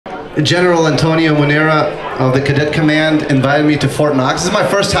General Antonio Munera of the Cadet Command invited me to Fort Knox. This is my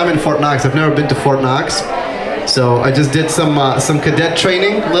first time in Fort Knox. I've never been to Fort Knox. So I just did some cadet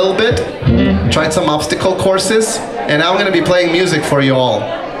training a little bit, tried some obstacle courses, and now I'm going to be playing music for you all.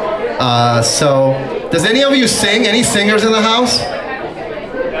 So, does any of you sing? Any singers in the house?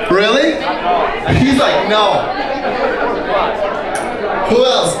 Really? He's like, no. Who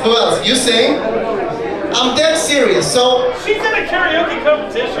else? Who else? You sing? I'm dead serious. So she's in a karaoke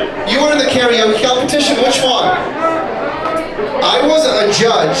competition. You were in the karaoke competition? Which one? I was a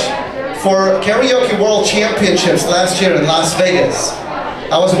judge for Karaoke World Championships last year in Las Vegas.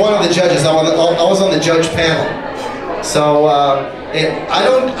 I was one of the judges. I was on the judge panel. So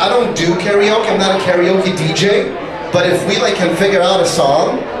I don't do karaoke. I'm not a karaoke DJ. But if we can figure out a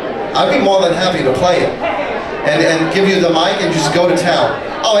song, I'd be more than happy to play it and give you the mic and just go to town.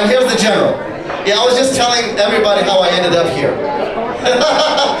 Oh, and here's the general. Yeah, I was just telling everybody how I ended up here.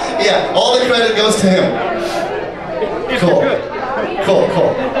 Yeah, all the credit goes to him. Cool. Cool,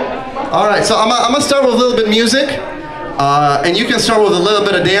 cool. All right, so I'm gonna start with a little bit of music, and you can start with a little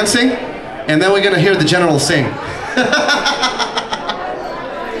bit of dancing, and then we're gonna hear the general sing.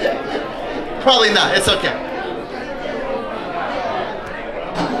 Probably not, it's okay.